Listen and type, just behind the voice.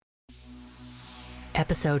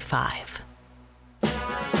Episode 5.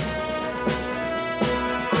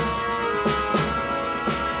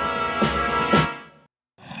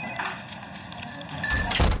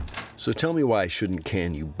 So tell me why I shouldn't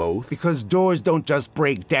can you both? Because doors don't just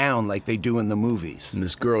break down like they do in the movies. And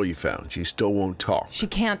this girl you found, she still won't talk. She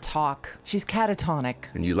can't talk. She's catatonic.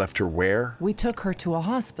 And you left her where? We took her to a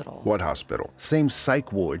hospital. What hospital? Same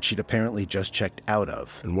psych ward she'd apparently just checked out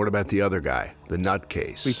of. And what about the other guy, the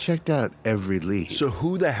nutcase? We checked out every lead. So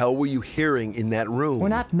who the hell were you hearing in that room? We're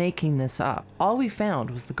not making this up. All we found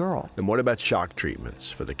was the girl. Then what about shock treatments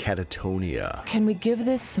for the catatonia? Can we give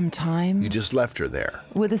this some time? You just left her there.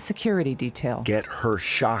 With a security detail. Get her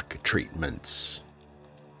shock treatments.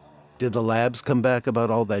 Did the labs come back about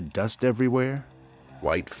all that dust everywhere?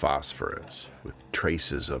 White phosphorus with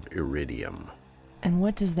traces of iridium. And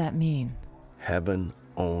what does that mean? Heaven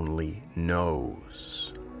only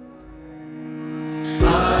knows.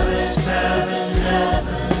 Father, 7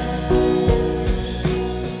 heavens,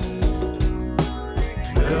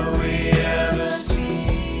 will we ever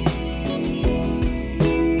see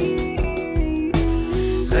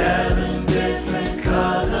 7 different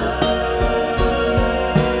colors?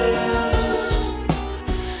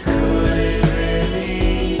 Could it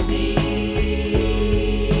really be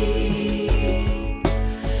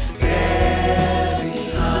there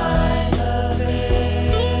behind the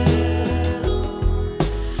veil,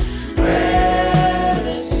 where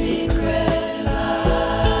the secret lies?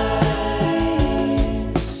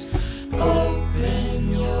 Open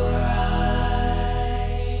your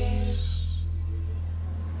eyes.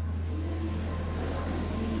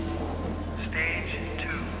 Stage 2.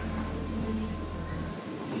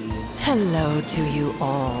 Hello to you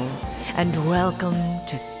all, and welcome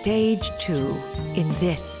to Stage 2 in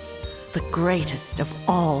this, the greatest of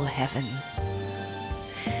all heavens.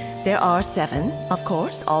 There are 7, of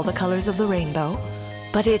course, all the colors of the rainbow,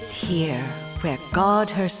 but it's here where God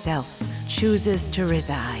herself chooses to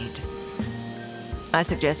reside. I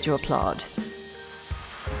suggest you applaud.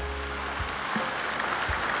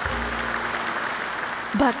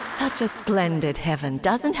 But such a splendid heaven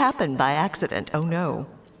doesn't happen by accident, oh no.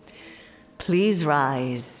 Please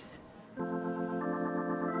rise. To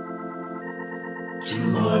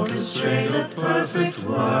orchestrate a perfect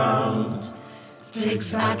world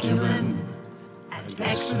takes acumen and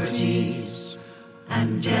expertise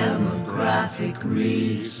and demographic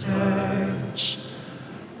research.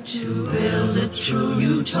 To build a true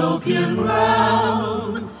utopian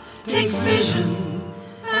realm takes vision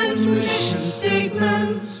and mission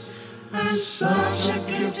statements and such a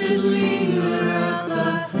gifted leader at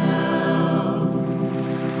the helm.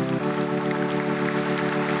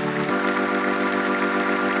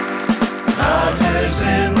 God lives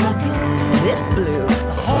in the blue, This blue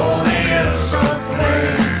holiest of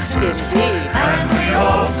places, is deep. and we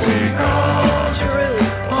all see God It's true.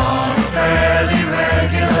 on a fairly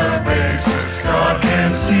regular basis. God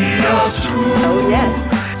can see us through. Oh yes.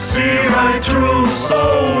 See right through, so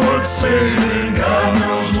what's saving? God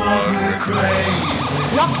knows what we're craving.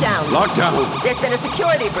 Lockdown. Lockdown! There's been a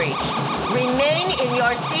security breach. Remain in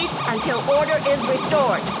your seats until order is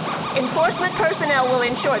restored. Enforcement personnel will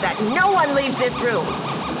ensure that no one leaves this room.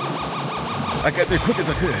 I got there quick as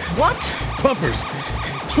I could. What? Pumpers.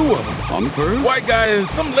 2 of them. Pumpers? White guy and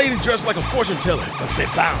some lady dressed like a fortune teller. Let's say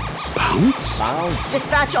bounce. Bounced?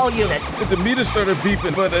 Dispatch all units. The meter started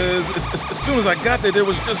beeping, but as soon as I got there,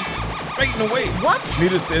 was just fading away. What?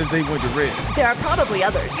 Meter says they went to red. There are probably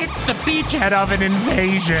others. It's the beachhead of an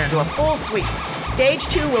invasion. Do a full sweep. Stage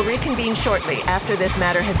 2 will reconvene shortly after this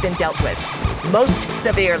matter has been dealt with. Most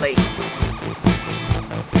severely.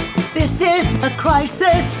 This is a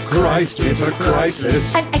crisis. Christ, it's a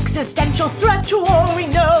crisis. An existential threat to all we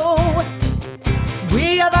know.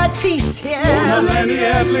 We have had peace here.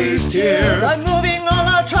 Millennia at least here. By moving all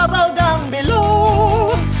our trouble down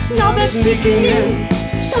below. Now they're sneaking in,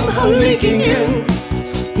 somehow leaking in.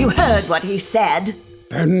 You heard what he said.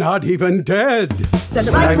 They're not even dead. There's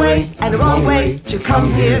a right way and a wrong way to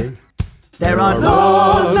come here. There are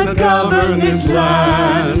laws that govern this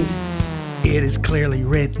land. It is clearly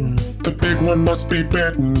written. The big one must be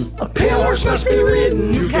bitten. A pale horse must be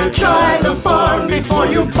ridden. You can't try the farm before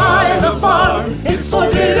you buy the farm. It's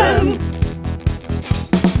forbidden.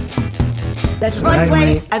 There's a right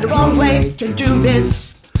way and a wrong way to do this.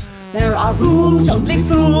 There are rules only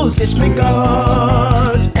fools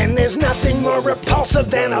disregard. And there's nothing more repulsive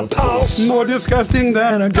than a pulse. More disgusting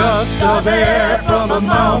than a gust of air from a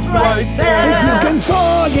mouth right there. If you can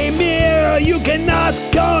fog a mirror, you cannot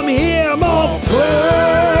come here, mon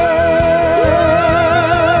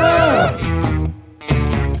frère.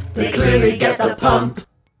 They clearly get the pump.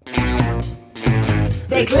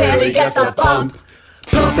 They clearly get the bump.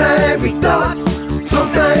 Pump out every thought,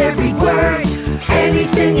 pump out every word.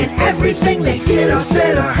 Anything and everything they did or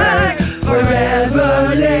said or heard.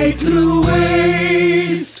 Forever laid to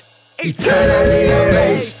waste, eternally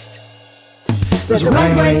erased. There's a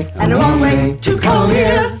right way and a wrong way to come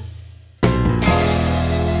here.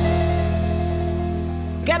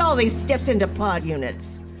 Get all these stiffs into pod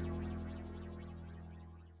units.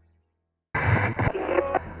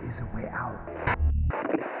 There's a way out.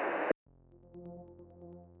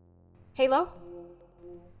 Halo?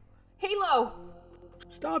 Halo!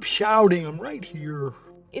 Stop shouting, I'm right here.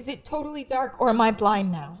 Is it totally dark or am I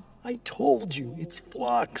blind now? I told you, it's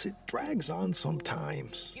flux. It drags on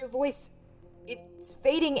sometimes. Your voice, it's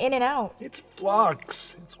fading in and out. It's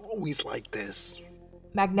flux. It's always like this.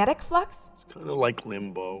 Magnetic flux? It's kind of like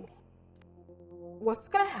limbo. What's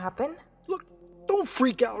gonna happen? Look, don't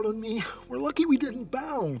freak out on me. We're lucky we didn't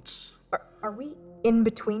bounce. Are we in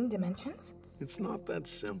between dimensions? It's not that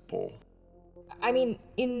simple. I mean,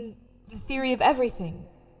 in the theory of everything.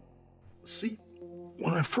 See,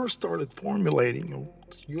 when I first started formulating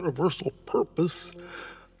the universal purpose,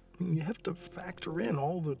 you have to factor in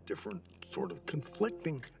all the different sort of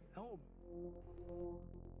conflicting elements.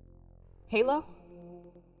 Halo?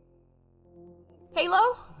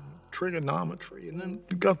 Halo? Trigonometry, and then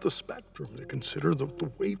you got the spectrum to consider the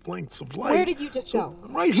wavelengths of light. Where did you just go?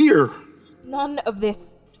 I'm right here. None of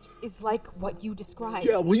this is like what you described.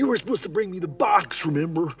 Yeah, well, you were supposed to bring me the box,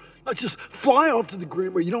 remember? Not just fly off to the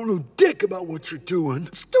grim where you don't know dick about what you're doing.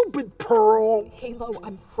 Stupid Pearl. Halo,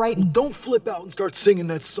 I'm frightened. Don't flip out and start singing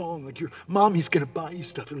that song like your mommy's gonna buy you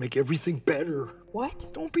stuff and make everything better.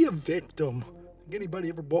 What? Don't be a victim. Think anybody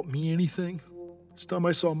ever bought me anything? Last time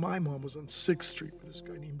I saw my mom was on 6th Street with this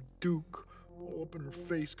guy named Duke, all up in her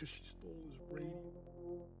face because she stole his radio.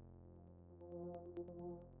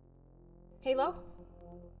 Halo?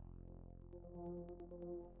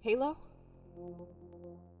 Halo?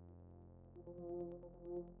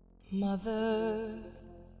 Mother,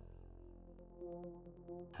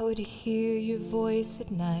 I would hear your voice at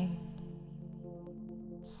night,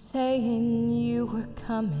 saying you were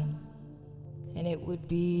coming, and it would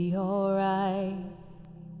be alright.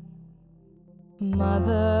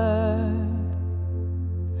 Mother,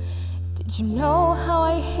 did you know how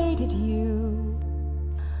I hated you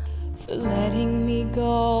for letting me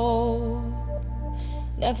go,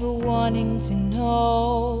 never wanting to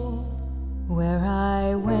know where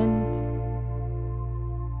I went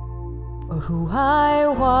or who I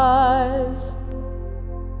was,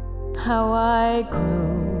 how I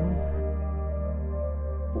grew,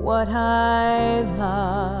 what I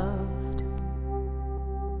loved.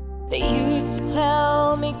 They used to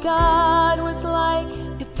tell me God was like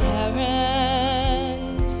a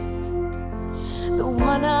parent, the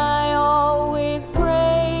one I always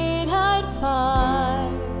prayed I'd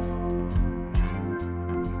find,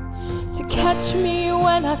 to catch me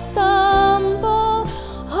when I stumble,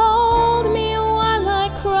 hold me while I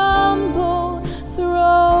crumble,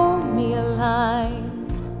 throw me a line.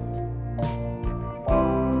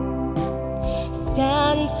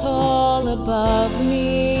 Stand tall above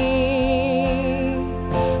me,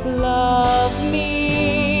 love me,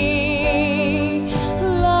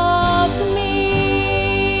 love me.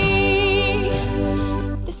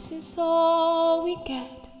 This is all we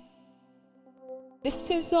get.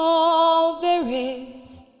 This is all there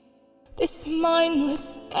is. This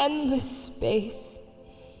mindless, endless space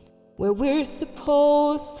where we're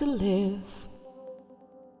supposed to live.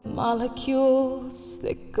 Molecules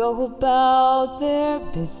that go about their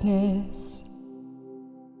business.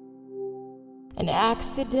 An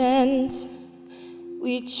accident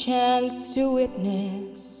we chance to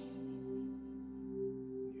witness.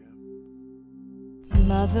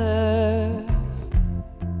 Mother,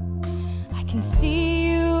 I can see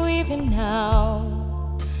you even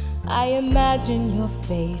now. I imagine your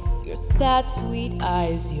face, your sad, sweet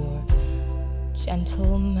eyes, your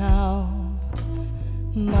gentle mouth.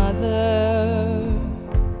 Mother,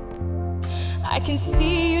 I can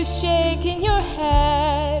see you shaking your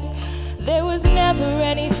head. There was never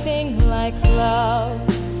anything like love,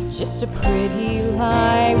 just a pretty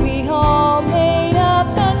lie we all made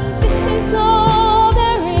up. And this is all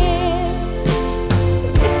there is.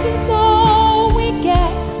 This is all we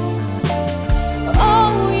get.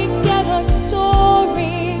 All we get are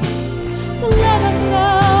stories to let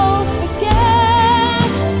ourselves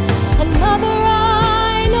forget. And mother,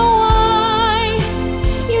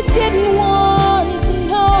 didn't want to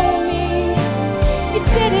know me. You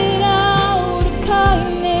did it out of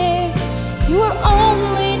kindness. You were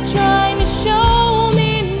only trying to show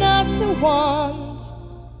me not to want.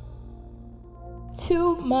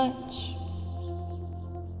 too much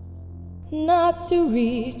not to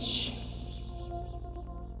reach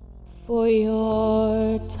for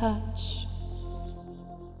your touch.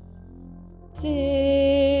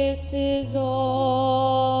 This is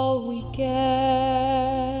all we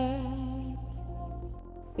get.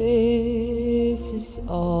 This is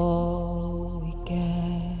all we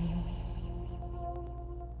get.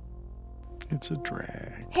 It's a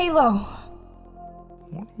drag. Halo!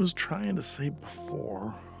 What I was trying to say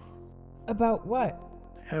before. About what?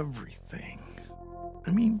 Everything.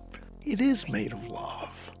 I mean, it is made of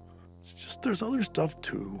love. It's just there's other stuff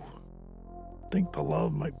too. I think the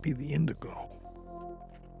love might be the indigo.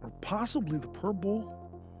 Or possibly the purple.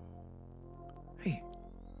 Hey,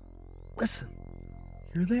 listen.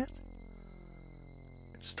 Hear that?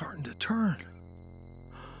 It's starting to turn.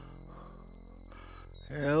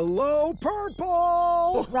 Hello,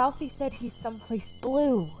 purple! But Ralphie said he's someplace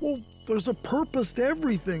blue. Well, there's a purpose to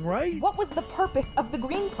everything, right? What was the purpose of the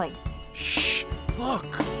green place? Shh, look.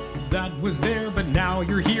 That was there, but now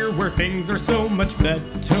you're here where things are so much better.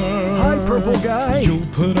 Hi, purple guy. You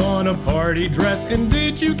put on a party dress, and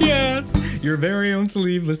did you guess? Your very own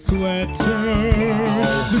sleeveless sweater.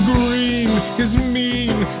 The green is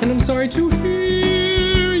mean, and I'm sorry to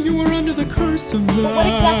hear you are under the curse of that. But what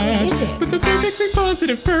exactly is it? But the perfectly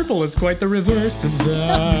positive purple is quite the reverse of that. It's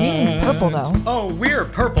not really purple, though. Oh, we're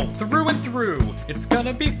purple through and through. It's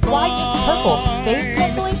gonna be fun. Why just purple? Phase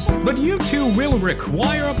cancellation? But you two will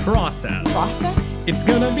require a process. Process? It's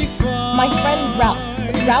gonna be fun. My friend Ralph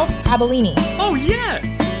Abellini. Oh, yes.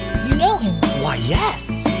 You know him. Why,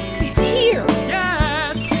 yes. He's here.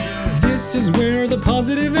 Yes. This is where the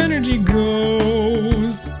positive energy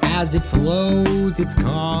goes. As it flows, it's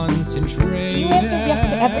concentrated. You answered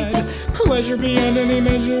yes to everything? Pleasure beyond any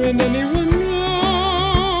measure, and anyone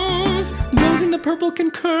knows. Those in the purple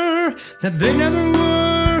concur that they never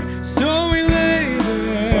were so elated.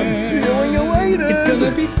 I'm feeling elated. It's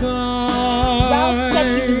gonna be fun. Ralph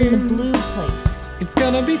said he was in the blue place. It's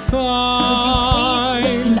gonna be fun. Would you please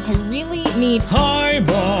listen? I really need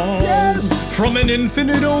highballs. Yes. From an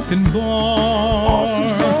infinite open bar.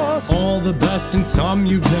 Awesome sauce. All the best and some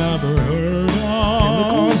you've never heard of.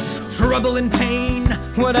 Chemicals. Trouble and pain,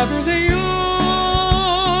 whatever they are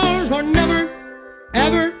never,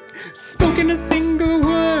 ever spoken a single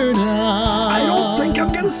word of. I don't think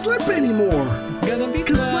I'm gonna slip anymore. It's gonna be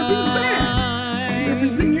Because fun. slipping's bad.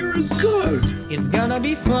 Everything here is good. It's gonna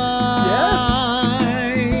be fun. Yes.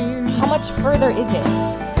 How much further is it?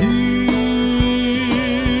 Here,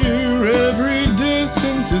 every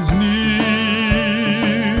distance is near.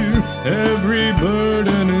 Every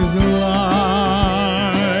burden is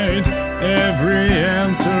light. Every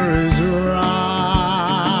answer is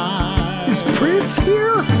right. Is Prince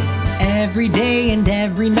here? Every day and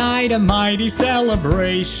every night a mighty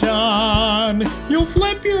celebration. You'll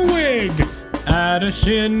flip your wig at a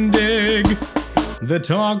shindig. The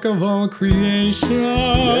talk of all creation.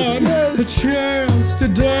 Yes, yes. A chance to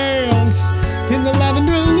dance in the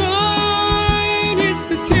lavender light. It's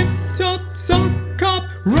the tip-top sock cop.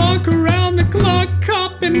 Rock around the clock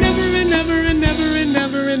cop. And never and never and never and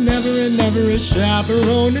never and never and never a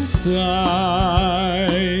chaperone in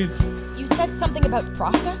sight. You said something about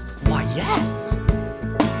process? Why, yes.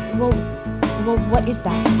 Well, what is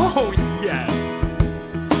that? Oh, yes.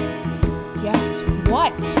 Yes,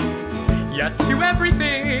 what? Yes to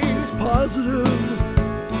everything. It's positive.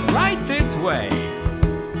 Right this way.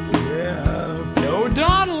 Yeah. No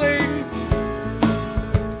dawdling.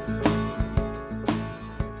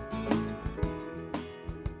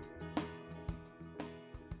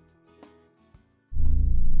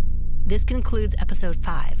 This concludes episode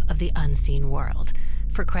 5 of The Unseen World.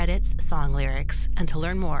 For credits, song lyrics, and to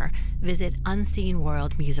learn more, visit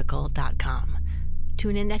unseenworldmusical.com.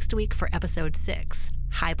 Tune in next week for episode 6,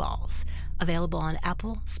 Highballs, available on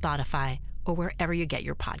Apple, Spotify, or wherever you get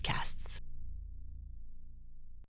your podcasts.